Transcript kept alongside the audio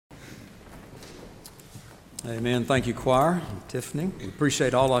Amen. Thank you, choir, and Tiffany. We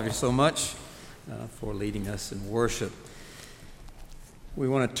appreciate all of you so much for leading us in worship. We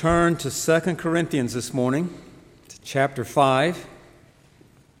want to turn to 2 Corinthians this morning, to chapter 5.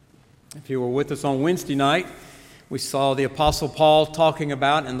 If you were with us on Wednesday night, we saw the Apostle Paul talking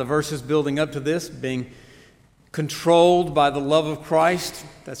about, and the verses building up to this, being controlled by the love of Christ.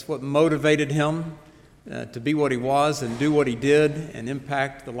 That's what motivated him to be what he was and do what he did and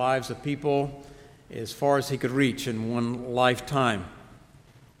impact the lives of people as far as he could reach in one lifetime.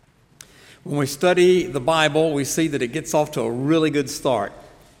 When we study the Bible, we see that it gets off to a really good start.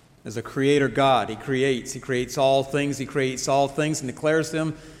 As a creator God, He creates all things, and declares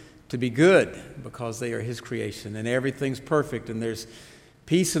them to be good because they are His creation, and everything's perfect, and there's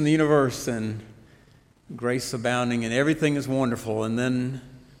peace in the universe and grace abounding, and everything is wonderful. And then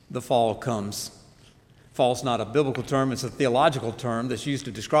the fall comes. Fall's not a biblical term, it's a theological term that's used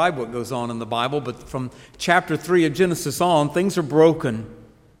to describe what goes on in the Bible. But from chapter 3 of Genesis on, things are broken.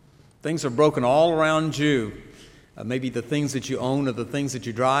 Things are broken all around you. Maybe the things that you own or the things that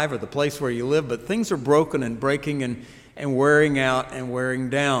you drive or the place where you live, but things are broken and breaking and wearing out and wearing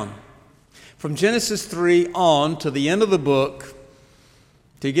down. From Genesis 3 on to the end of the book,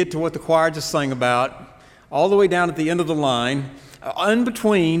 to get to what the choir just sang about, all the way down at the end of the line, in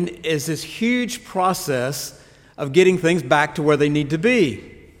between is this huge process of getting things back to where they need to be.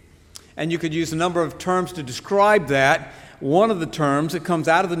 And you could use a number of terms to describe that. One of the terms that comes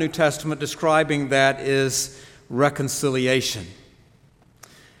out of the New Testament describing that is reconciliation.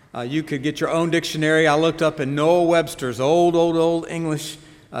 You could get your own dictionary. I looked up in Noah Webster's old English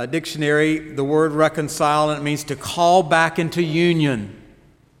dictionary the word reconcile, and it means to call back into union,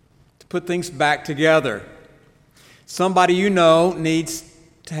 to put things back together. Somebody you know needs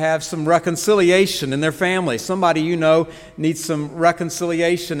to have some reconciliation in their family. Somebody you know needs some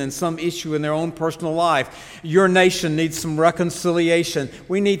reconciliation in some issue in their own personal life. Your nation needs some reconciliation.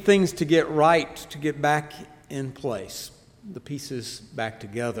 We need things to get right, to get back in place, the pieces back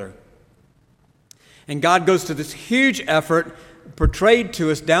together. And God goes to this huge effort portrayed to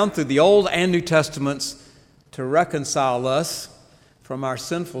us down through the Old and New Testaments to reconcile us from our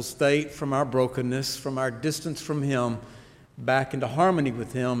sinful state, from our brokenness, from our distance from Him, back into harmony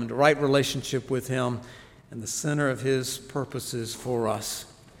with Him, into right relationship with Him, and the center of His purposes for us.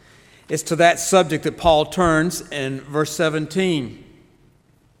 It's to that subject that Paul turns in verse 17.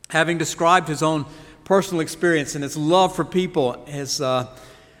 Having described his own personal experience and his love for people, his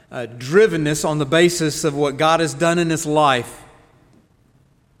drivenness on the basis of what God has done in his life,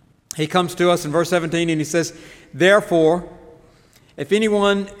 he comes to us in verse 17 and he says, "Therefore, if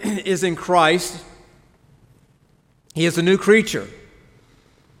anyone is in Christ, he is a new creature.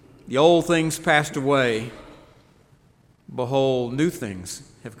 The old things passed away. Behold, new things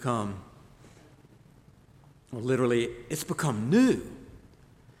have come." Well, literally, it's become new.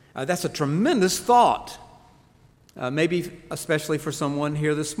 That's a tremendous thought, maybe especially for someone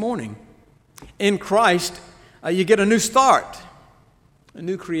here this morning. In Christ, you get a new start, a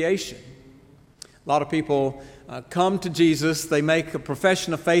new creation. A lot of people come to Jesus, they make a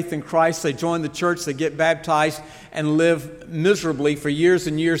profession of faith in Christ, they join the church, they get baptized, and live miserably for years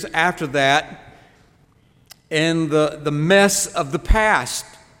and years after that in the mess of the past.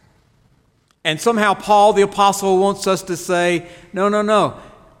 And somehow Paul the Apostle wants us to say, no,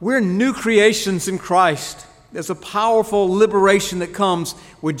 we're new creations in Christ. There's a powerful liberation that comes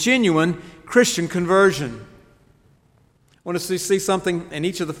with genuine Christian conversion. I want us to see something in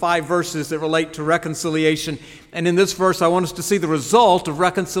each of the 5 verses that relate to reconciliation. And in this verse, I want us to see the result of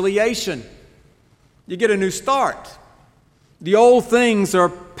reconciliation. You get a new start. The old things are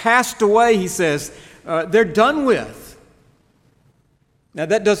passed away, he says. They're done with. Now,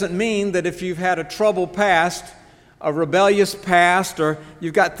 that doesn't mean that if you've had a troubled past, a rebellious past, or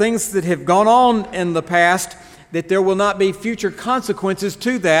you've got things that have gone on in the past, that there will not be future consequences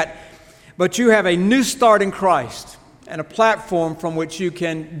to that. But you have a new start in Christ, and a platform from which you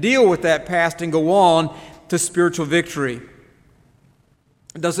can deal with that past and go on to spiritual victory.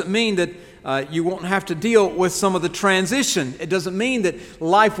 It doesn't mean that you won't have to deal with some of the transition. It doesn't mean that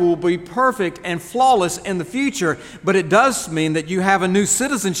life will be perfect and flawless in the future, but it does mean that you have a new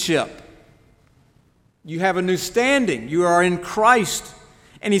citizenship. You have a new standing. You are in Christ.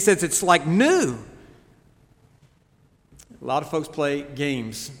 And he says it's like new. A lot of folks play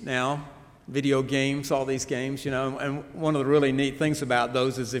games now. Video games, all these games, and one of the really neat things about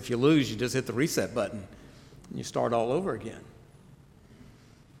those is if you lose, you just hit the reset button and you start all over again.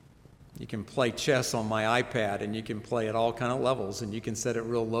 You can play chess on my iPad, and you can play at all kind of levels, and you can set it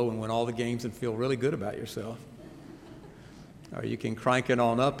real low and win all the games and feel really good about yourself. or you can crank it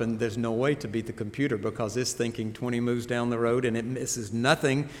on up, and there's no way to beat the computer because it's thinking 20 moves down the road and it misses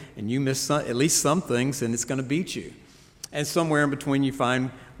nothing, and you miss at least some things, and it's going to beat you. And somewhere in between you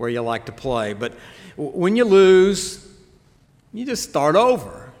find where you like to play. But when you lose, you just start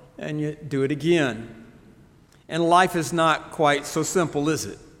over and you do it again. And life is not quite so simple, is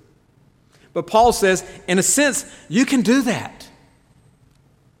it? But Paul says, in a sense, you can do that.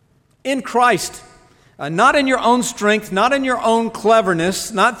 In Christ. Not in your own strength, not in your own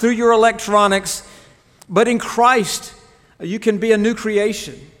cleverness, not through your electronics, but in Christ, you can be a new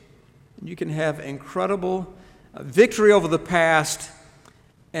creation. You can have incredible victory over the past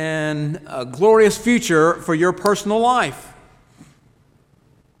and a glorious future for your personal life.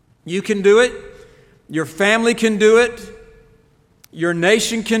 You can do it. Your family can do it. Your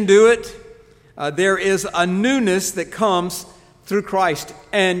nation can do it. There is a newness that comes through Christ,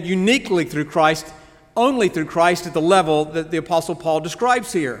 and uniquely through Christ, only through Christ at the level that the Apostle Paul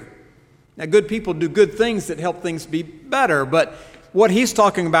describes here. Now, good people do good things that help things be better, but what he's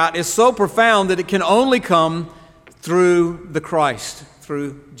talking about is so profound that it can only come through the Christ,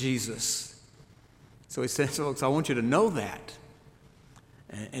 through Jesus. So he says, folks, I want you to know that.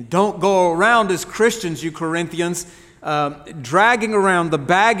 And don't go around as Christians, you Corinthians, dragging around the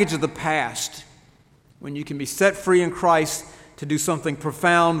baggage of the past when you can be set free in Christ to do something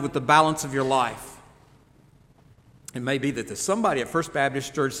profound with the balance of your life. It may be that there's somebody at First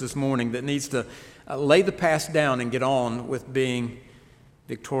Baptist Church this morning that needs to lay the past down and get on with being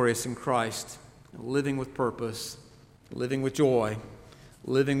victorious in Christ, living with purpose, living with joy,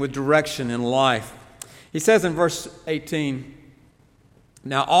 living with direction in life. He says in verse 18,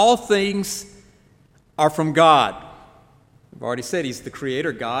 now all things are from God. I've already said He's the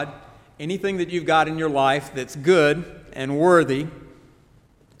Creator God. Anything that you've got in your life that's good and worthy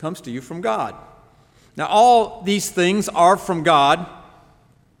comes to you from God. Now, all these things are from God,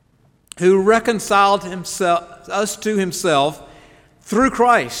 who reconciled us to Himself through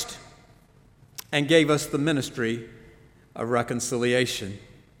Christ and gave us the ministry of reconciliation.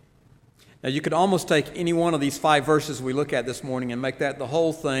 Now, you could almost take any one of these 5 verses we look at this morning and make that the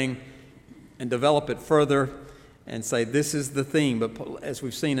whole thing and develop it further and say this is the theme. But as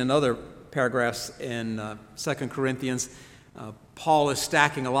we've seen in other paragraphs in 2 Corinthians, Paul is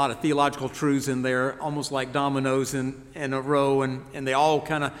stacking a lot of theological truths in there, almost like dominoes in a row, and they all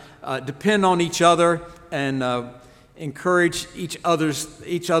kind of depend on each other and encourage each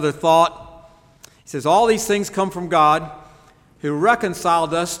other thought. He says, all these things come from God, who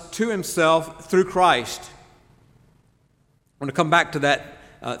reconciled us to Himself through Christ. I want to come back to that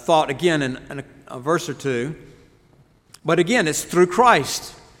thought again in a verse or two. But again, it's through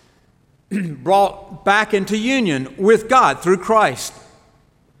Christ. Brought back into union with God through Christ.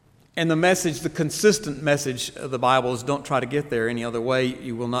 And the message, the consistent message of the Bible is don't try to get there any other way.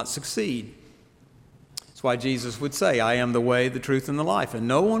 You will not succeed. That's why Jesus would say, I am the way, the truth, and the life. And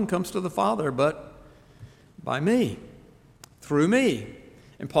no one comes to the Father but by me, through me.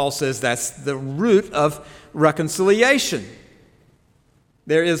 And Paul says that's the root of reconciliation.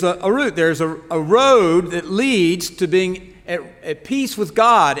 There is a root. There's a road that leads to being at peace with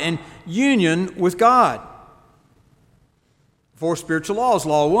God and union with God. 4 spiritual laws.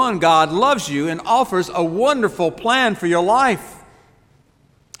 Law 1, God loves you and offers a wonderful plan for your life.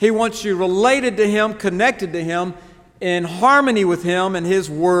 He wants you related to Him, connected to Him, in harmony with Him and His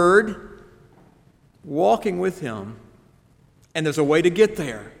Word, walking with Him. And there's a way to get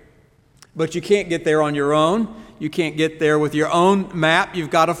there. But you can't get there on your own. You can't get there with your own map. You've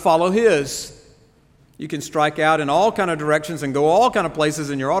got to follow His. You can strike out in all kind of directions and go all kind of places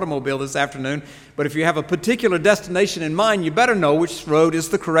in your automobile this afternoon, but if you have a particular destination in mind, you better know which road is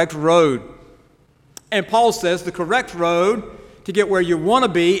the correct road. And Paul says the correct road to get where you want to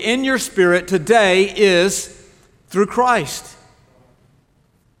be in your spirit today is through Christ.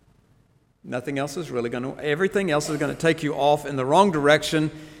 Everything else is going to take you off in the wrong direction,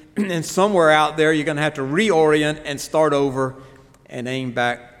 and somewhere out there you're going to have to reorient and start over and aim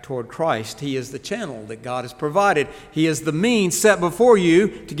back toward Christ. He is the channel that God has provided. He is the means set before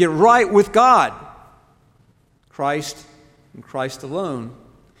you to get right with God. Christ and Christ alone.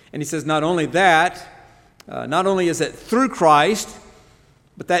 And he says not only that, not only is it through Christ,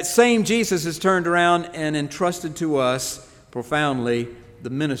 but that same Jesus has turned around and entrusted to us profoundly the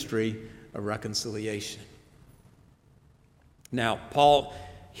ministry of reconciliation. Now, Paul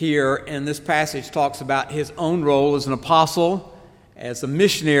here in this passage talks about his own role as an apostle, as a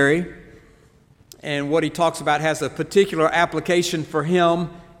missionary, and what he talks about has a particular application for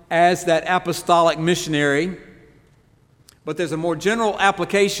him as that apostolic missionary. But there's a more general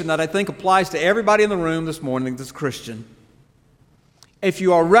application that I think applies to everybody in the room this morning that's Christian. If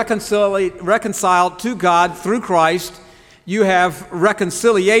you are reconciled to God through Christ, you have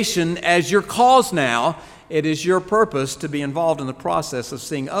reconciliation as your cause now. It is your purpose to be involved in the process of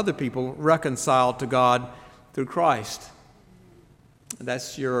seeing other people reconciled to God through Christ.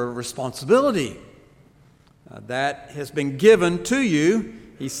 That's your responsibility. That has been given to you,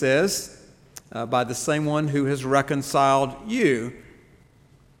 he says, by the same one who has reconciled you.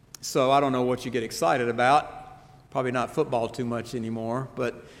 So I don't know what you get excited about. Probably not football too much anymore,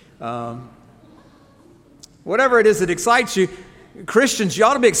 but whatever it is that excites you, Christians, you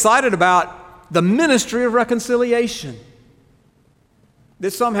ought to be excited about the ministry of reconciliation.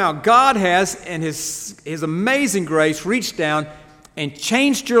 That somehow God has, in His amazing grace, reached down and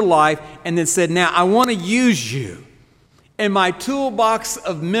changed your life and then said, now I want to use you. In my toolbox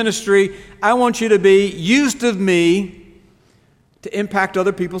of ministry, I want you to be used of me to impact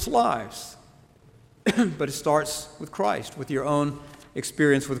other people's lives. But it starts with Christ, with your own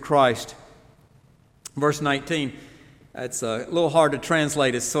experience with Christ. Verse 19, it's a little hard to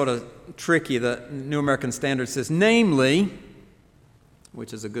translate. It's sort of tricky. The New American Standard says, namely,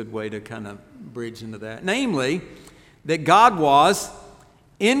 which is a good way to kind of bridge into that. Namely, that God was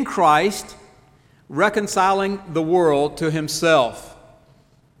in Christ reconciling the world to Himself.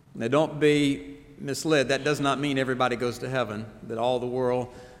 Now, don't be misled. That does not mean everybody goes to heaven, that all the world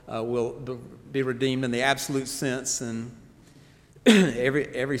will be redeemed in the absolute sense, and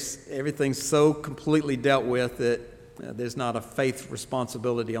everything's so completely dealt with that there's not a faith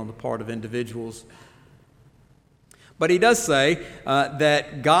responsibility on the part of individuals. But he does say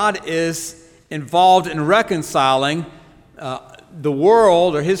that God is involved in reconciling the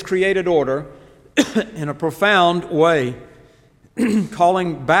world or His created order in a profound way,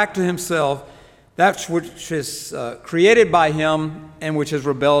 calling back to Himself that which is created by Him and which has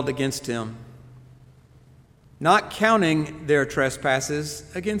rebelled against Him, not counting their trespasses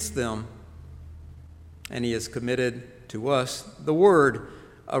against them. And He has committed to us the word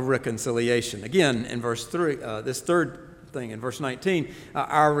of reconciliation. Again, in verse 3, this third thing in verse 19,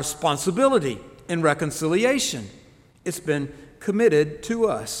 our responsibility in reconciliation. It's been committed to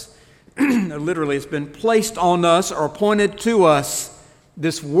us. Literally, it's been placed on us or appointed to us,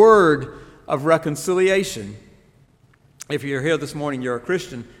 this word of reconciliation. If you're here this morning, you're a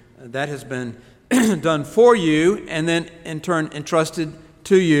Christian, that has been done for you and then in turn entrusted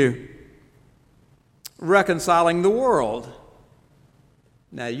to you. Reconciling the world.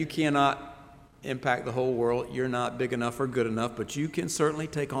 Now, you cannot impact the whole world. You're not big enough or good enough, but you can certainly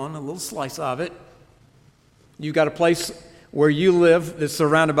take on a little slice of it. You've got a place where you live that's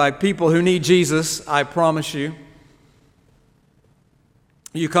surrounded by people who need Jesus, I promise you.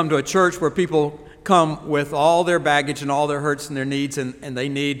 You come to a church where people come with all their baggage and all their hurts and their needs, and they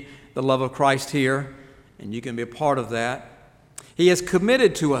need the love of Christ here, and you can be a part of that. He has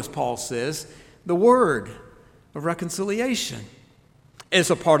committed to us, Paul says, the word of reconciliation. It's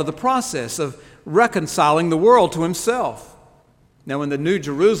a part of the process of reconciling the world to Himself. Now, when the New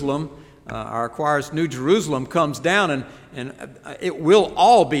Jerusalem, our choir's New Jerusalem comes down, and it will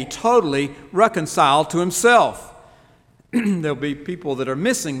all be totally reconciled to Himself. There'll be people that are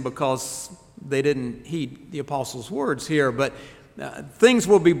missing because they didn't heed the apostles' words here, but things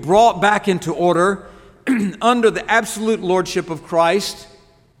will be brought back into order under the absolute lordship of Christ,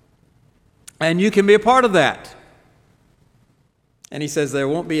 and you can be a part of that. And he says there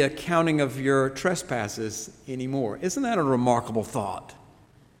won't be a counting of your trespasses anymore. Isn't that a remarkable thought?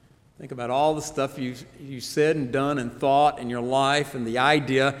 Think about all the stuff you said and done and thought in your life, and the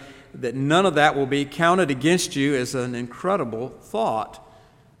idea that none of that will be counted against you is an incredible thought.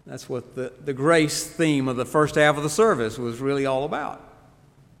 That's what the grace theme of the first half of the service was really all about.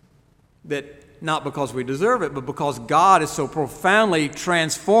 That not because we deserve it, but because God is so profoundly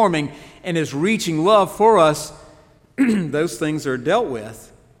transforming and is reaching love for us, those things are dealt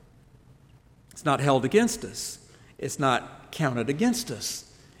with. It's not held against us. It's not counted against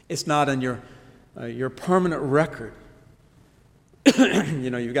us. It's not in your permanent record.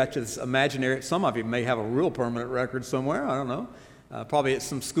 You've got this imaginary, some of you may have a real permanent record somewhere, I don't know. Probably at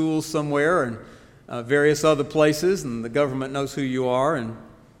some schools somewhere and various other places, and the government knows who you are and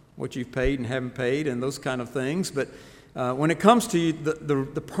what you've paid and haven't paid and those kind of things. But when it comes to you,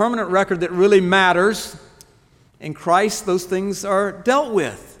 the permanent record that really matters, in Christ, those things are dealt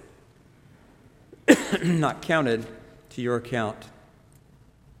with, not counted to your account.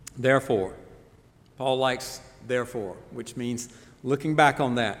 Therefore, Paul likes therefore, which means looking back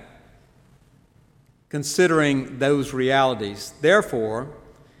on that, considering those realities. Therefore,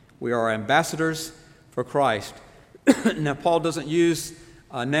 we are ambassadors for Christ. Now, Paul doesn't use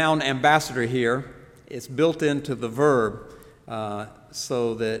a noun ambassador here. It's built into the verb.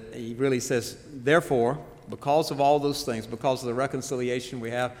 so that he really says, therefore, because of all those things, because of the reconciliation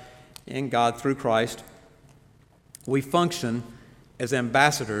we have in God through Christ, we function as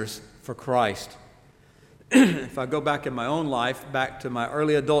ambassadors for Christ. If I go back in my own life, back to my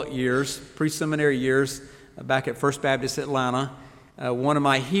early adult years, pre-seminary years, back at First Baptist Atlanta, one of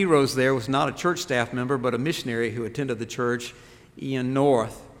my heroes there was not a church staff member, but a missionary who attended the church, Ian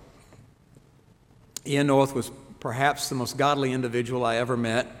North. Ian North was perhaps the most godly individual I ever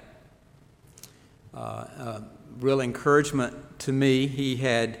met. Real encouragement to me. He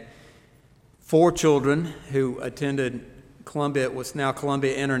had 4 children who attended Columbia, what's now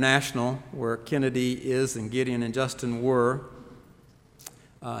Columbia International, where Kennedy is and Gideon and Justin were.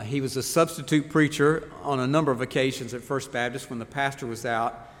 He was a substitute preacher on a number of occasions at First Baptist when the pastor was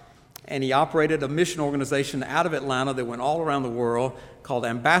out, and he operated a mission organization out of Atlanta that went all around the world called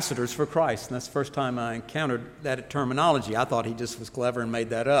Ambassadors for Christ, and that's the first time I encountered that terminology. I thought he just was clever and made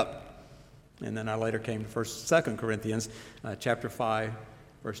that up. And then I later came to 2 Corinthians chapter 5,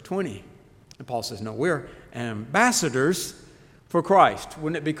 verse 20. And Paul says, no, we're ambassadors for Christ.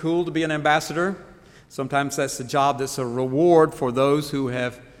 Wouldn't it be cool to be an ambassador? Sometimes that's a job that's a reward for those who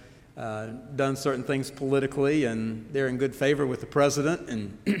have done certain things politically and they're in good favor with the president,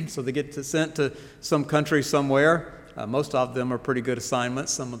 and so they get sent to some country somewhere. Most of them are pretty good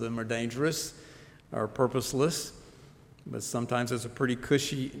assignments. Some of them are dangerous or purposeless, but sometimes it's a pretty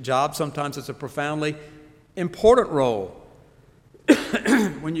cushy job. Sometimes it's a profoundly important role.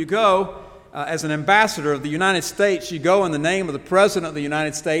 When you go as an ambassador of the United States, you go in the name of the President of the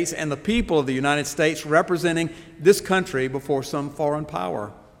United States and the people of the United States representing this country before some foreign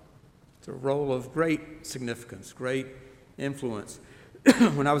power. It's a role of great significance, great influence.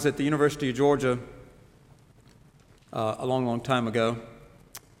 When I was at the University of Georgia a long, long time ago,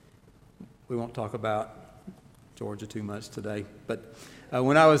 we won't talk about Georgia too much today, but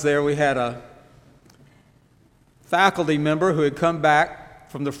when I was there, we had a faculty member who had come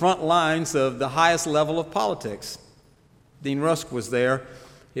back from the front lines of the highest level of politics. Dean Rusk was there.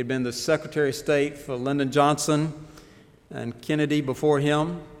 He had been the Secretary of State for Lyndon Johnson and Kennedy before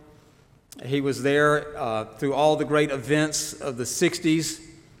him. He was there through all the great events of the 60s.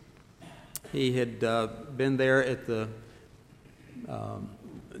 He had been there at the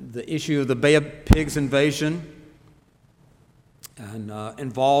issue of the Bay of Pigs invasion and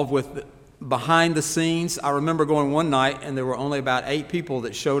involved with behind the scenes. I remember going one night and there were only about 8 people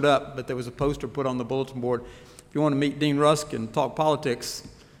that showed up, but there was a poster put on the bulletin board. If you want to meet Dean Rusk and talk politics,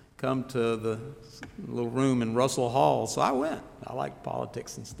 come to the little room in Russell Hall. So I went. I like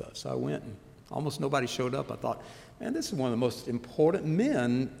politics and stuff. So I went, and almost nobody showed up. I thought, man, this is one of the most important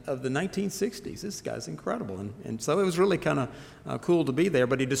men of the 1960s. This guy's incredible. And so it was really kind of cool to be there.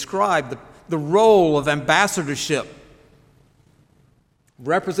 But he described the role of ambassadorship,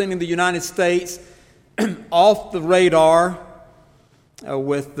 representing the United States off the radar,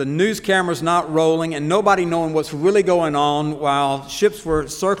 with the news cameras not rolling and nobody knowing what's really going on while ships were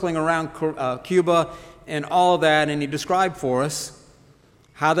circling around Cuba and all of that. And he described for us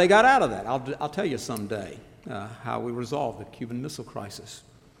how they got out of that. I'll tell you someday how we resolved the Cuban Missile Crisis.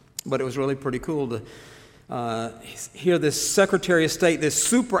 But it was really pretty cool to hear this Secretary of State, this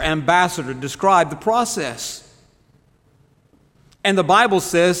super ambassador, describe the process. And the Bible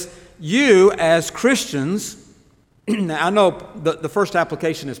says, you as Christians, now I know the first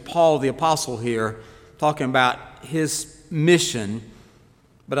application is Paul the Apostle here, talking about his mission,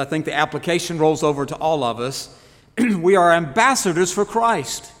 but I think the application rolls over to all of us. We are ambassadors for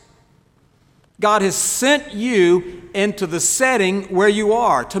Christ. God has sent you into the setting where you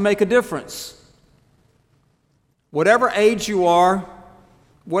are to make a difference. Whatever age you are,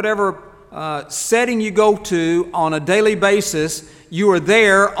 whatever setting you go to on a daily basis, you are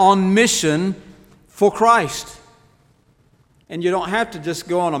there on mission for Christ. And you don't have to just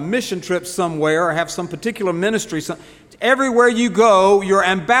go on a mission trip somewhere or have some particular ministry. Everywhere you go, you're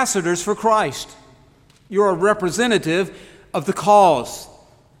ambassadors for Christ. You're a representative of the cause.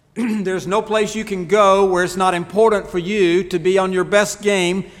 There's no place you can go where it's not important for you to be on your best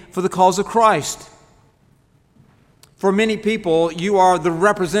game for the cause of Christ. For many people, you are the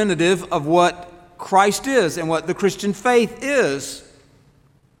representative of what Christ is and what the Christian faith is.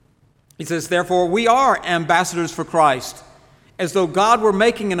 He says, therefore, we are ambassadors for Christ, as though God were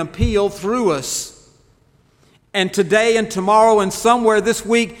making an appeal through us. And today and tomorrow and somewhere this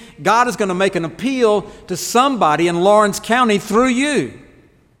week, God is going to make an appeal to somebody in Lawrence County through you.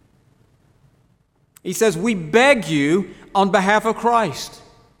 He says, we beg you on behalf of Christ,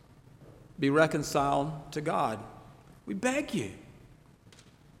 be reconciled to God. We beg you.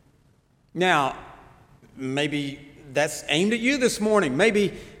 Now, maybe that's aimed at you this morning.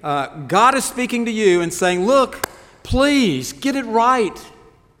 Maybe God is speaking to you and saying, look, please get it right.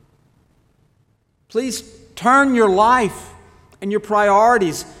 Please turn your life and your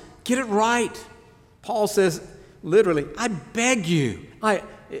priorities. Get it right. Paul says, literally, I beg you.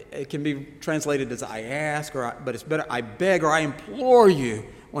 It can be translated as I ask, but it's better, I beg or I implore you.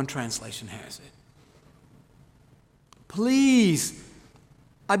 One translation has it. Please,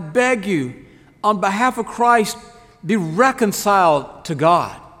 I beg you, on behalf of Christ, be reconciled to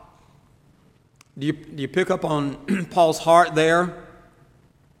God. Do you pick up on Paul's heart there?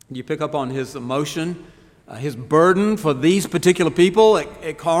 Do you pick up on his emotion, his burden for these particular people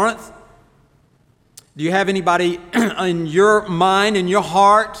at Corinth? Do you have anybody in your mind, in your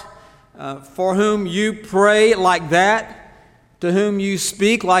heart, for whom you pray like that, to whom you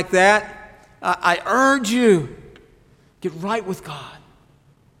speak like that? I urge you, get right with God.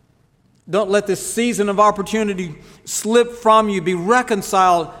 Don't let this season of opportunity slip from you. Be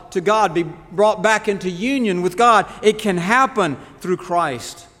reconciled to God. Be brought back into union with God. It can happen through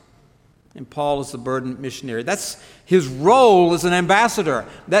Christ. And Paul is the burdened missionary. That's his role as an ambassador.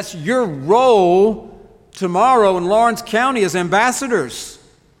 That's your role tomorrow in Lawrence County as ambassadors.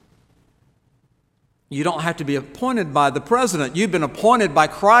 You don't have to be appointed by the president. You've been appointed by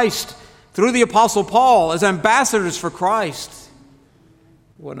Christ through the Apostle Paul as ambassadors for Christ.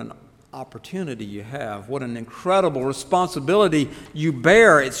 What an opportunity you have. What an incredible responsibility you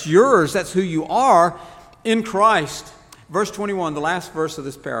bear. It's yours. That's who you are in Christ. Verse 21, the last verse of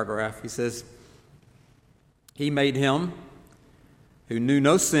this paragraph, he says, He made him who knew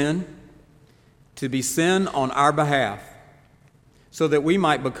no sin to be sin on our behalf, so that we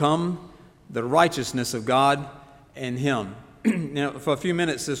might become the righteousness of God in him. Now, for a few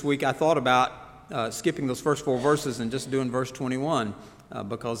minutes this week, I thought about skipping those first 4 verses and just doing verse 21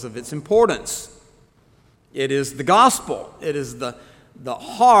 because of its importance. It is the gospel. It is the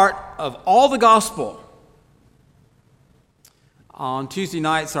heart of all the gospel. On Tuesday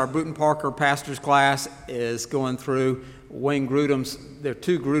nights, our Boonton Parker pastor's class is going through Wayne Grudem's. There are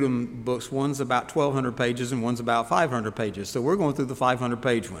 2 Grudem books. One's about 1,200 pages and one's about 500 pages. So we're going through the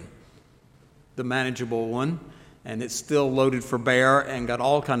 500-page one, the manageable one, and it's still loaded for bear and got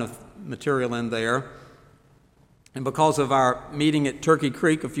all kind of material in there. And because of our meeting at Turkey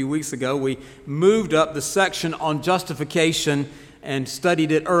Creek a few weeks ago, we moved up the section on justification and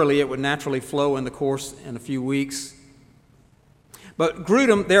studied it early. It would naturally flow in the course in a few weeks. But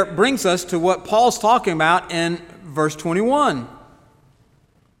Grudem there brings us to what Paul's talking about in verse 21.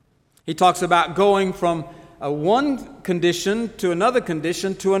 He talks about going from one condition to another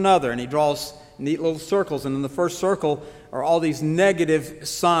condition to another, and he draws neat little circles. And in the first circle are all these negative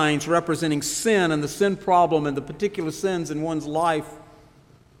signs representing sin and the sin problem and the particular sins in one's life.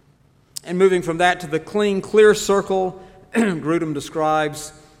 And moving from that to the clean, clear circle, Grudem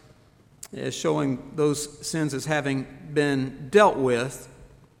describes as showing those sins as having been dealt with.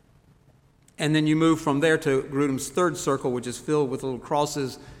 And then you move from there to Grudem's third circle, which is filled with little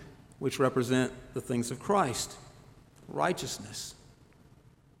crosses which represent the things of Christ, righteousness.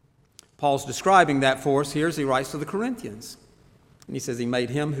 Paul's describing that for us here as he writes to the Corinthians. And he says he made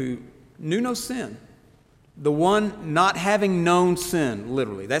him who knew no sin, the one not having known sin,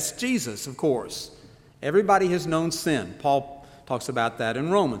 literally. That's Jesus, of course. Everybody has known sin. Paul talks about that in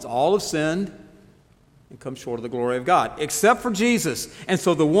Romans. All have sinned and come short of the glory of God, except for Jesus. And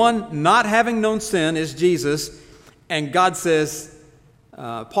so the one not having known sin is Jesus. And God says,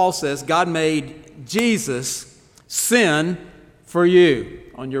 Paul says, God made Jesus sin for you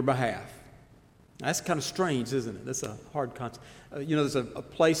on your behalf. That's kind of strange, isn't it? That's a hard concept. There's a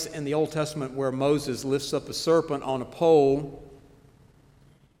place in the Old Testament where Moses lifts up a serpent on a pole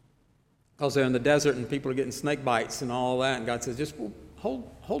because they're in the desert and people are getting snake bites and all that. And God says, just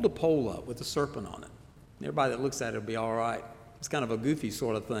hold a pole up with a serpent on it. Everybody that looks at it will be all right. It's kind of a goofy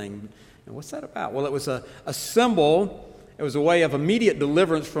sort of thing. And what's that about? Well, it was a symbol. It was a way of immediate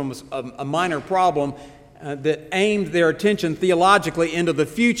deliverance from a minor problem that aimed their attention theologically into the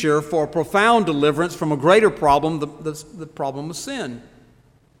future for profound deliverance from a greater problem, the problem of sin.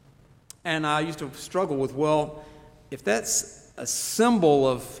 And I used to struggle with, well, if that's a symbol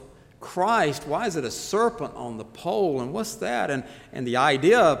of Christ, why is it a serpent on the pole? And what's that? And the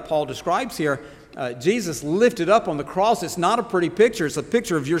idea Paul describes here, Jesus lifted up on the cross. It's not a pretty picture. It's a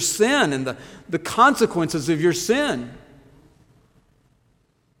picture of your sin and the consequences of your sin.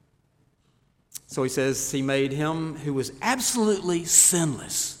 So he says he made him who was absolutely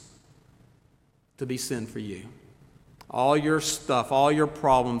sinless to be sin for you. All your stuff, all your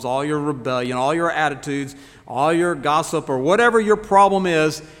problems, all your rebellion, all your attitudes, all your gossip or whatever your problem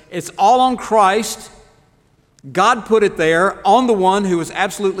is, it's all on Christ. God put it there on the one who is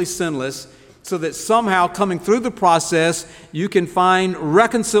absolutely sinless, so that somehow coming through the process, you can find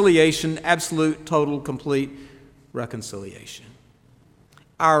reconciliation, absolute, total, complete reconciliation.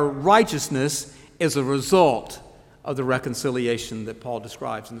 Our righteousness is a result of the reconciliation that Paul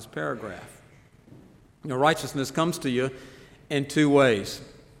describes in this paragraph. Your righteousness comes to you in two ways.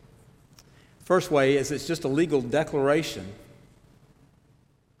 First way is it's just a legal declaration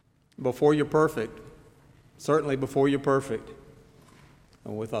before you're perfect, certainly before you're perfect.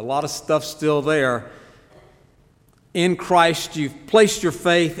 And with a lot of stuff still there, in Christ you've placed your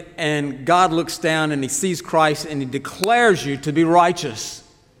faith, and God looks down and He sees Christ and He declares you to be righteous.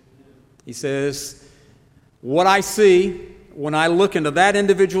 He says, what I see when I look into that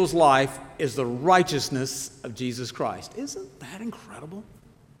individual's life is the righteousness of Jesus Christ. Isn't that incredible?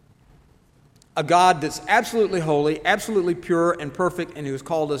 A God that's absolutely holy, absolutely pure and perfect, and who has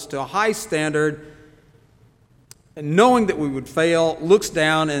called us to a high standard, and knowing that we would fail, looks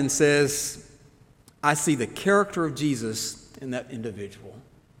down and says, I see the character of Jesus in that individual.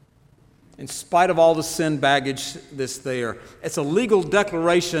 In spite of all the sin baggage that's there. It's a legal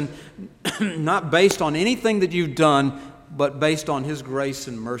declaration not based on anything that you've done, but based on His grace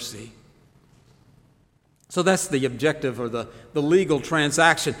and mercy. So that's the objective, or the legal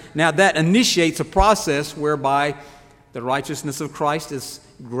transaction. Now that initiates a process whereby the righteousness of Christ is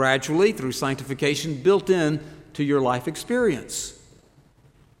gradually, through sanctification, built in to your life experience.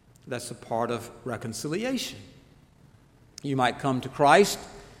 That's a part of reconciliation. You might come to Christ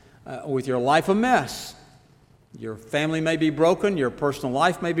with your life a mess. Your family may be broken. Your personal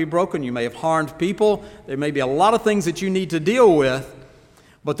life may be broken. You may have harmed people. There may be a lot of things that you need to deal with,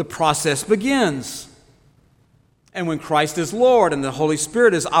 but the process begins. And when Christ is Lord and the Holy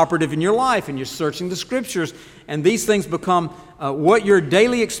Spirit is operative in your life and you're searching the Scriptures and these things become what your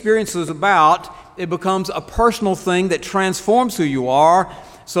daily experience is about, it becomes a personal thing that transforms who you are,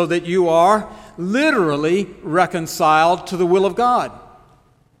 so that you are literally reconciled to the will of God.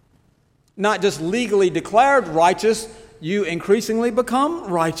 Not just legally declared righteous, you increasingly become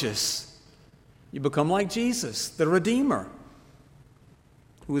righteous. You become like Jesus, the Redeemer,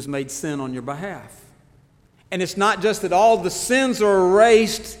 who has made sin on your behalf. And it's not just that all the sins are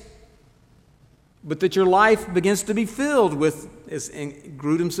erased, but that your life begins to be filled with, as in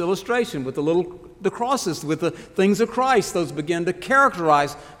Grudem's illustration, with the crosses, with the things of Christ. Those begin to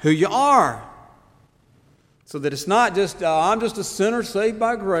characterize who you are. So that it's not just, I'm just a sinner saved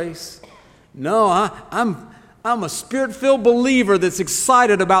by grace. No, I'm a Spirit-filled believer that's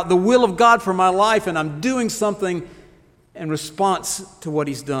excited about the will of God for my life, and I'm doing something in response to what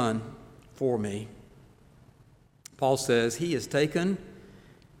He's done for me. Paul says He has taken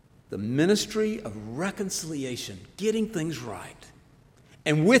the ministry of reconciliation, getting things right.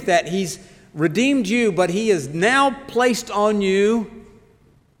 And with that, He's redeemed you, but He has now placed on you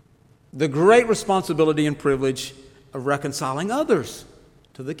the great responsibility and privilege of reconciling others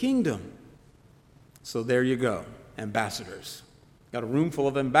to the kingdom. So there you go, ambassadors. Got a room full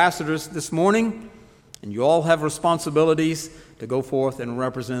of ambassadors this morning, and you all have responsibilities to go forth and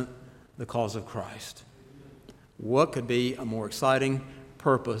represent the cause of Christ. What could be a more exciting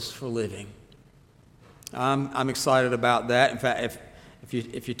purpose for living? I'm excited about that. In fact,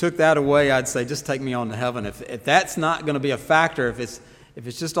 if you took that away, I'd say just take me on to heaven. If that's not going to be a factor, if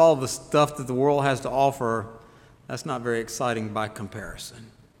it's just all the stuff that the world has to offer, that's not very exciting by comparison.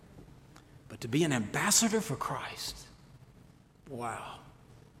 But to be an ambassador for Christ, wow,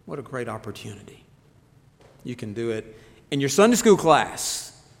 what a great opportunity. You can do it in your Sunday school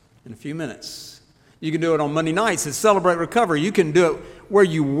class in a few minutes. You can do it on Monday nights at Celebrate Recovery. You can do it where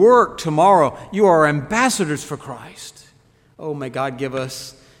you work tomorrow. You are ambassadors for Christ. Oh, may God give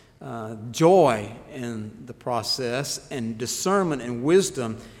us joy in the process, and discernment and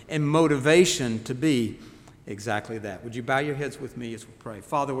wisdom and motivation to be exactly that. Would you bow your heads with me as we pray?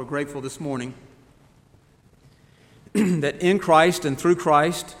 Father, we're grateful this morning that in Christ and through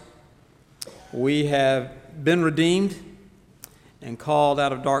Christ we have been redeemed and called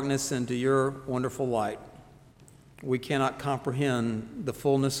out of darkness into your wonderful light. We cannot comprehend the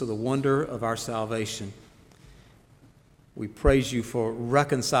fullness of the wonder of our salvation. We praise you for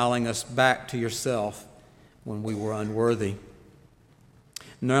reconciling us back to yourself when we were unworthy.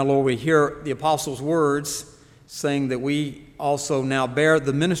 Now, Lord, we hear the apostles' words saying that we also now bear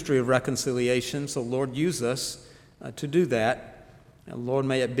the ministry of reconciliation. So, Lord, use us to do that. And Lord,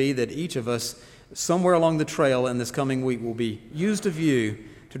 may it be that each of us, somewhere along the trail in this coming week, will be used of you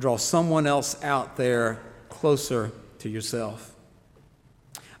to draw someone else out there closer to yourself.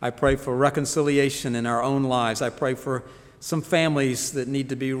 I pray for reconciliation in our own lives. I pray for some families that need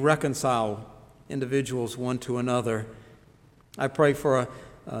to be reconciled individuals one to another. I pray for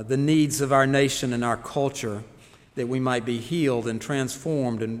the needs of our nation and our culture, that we might be healed and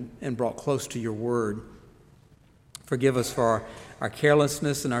transformed and brought close to your word. Forgive us for our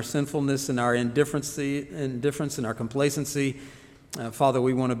carelessness and our sinfulness and our indifference and our complacency. Father,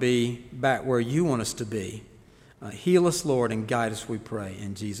 we want to be back where you want us to be. Heal us, Lord, and guide us, we pray.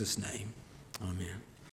 In Jesus' name, amen.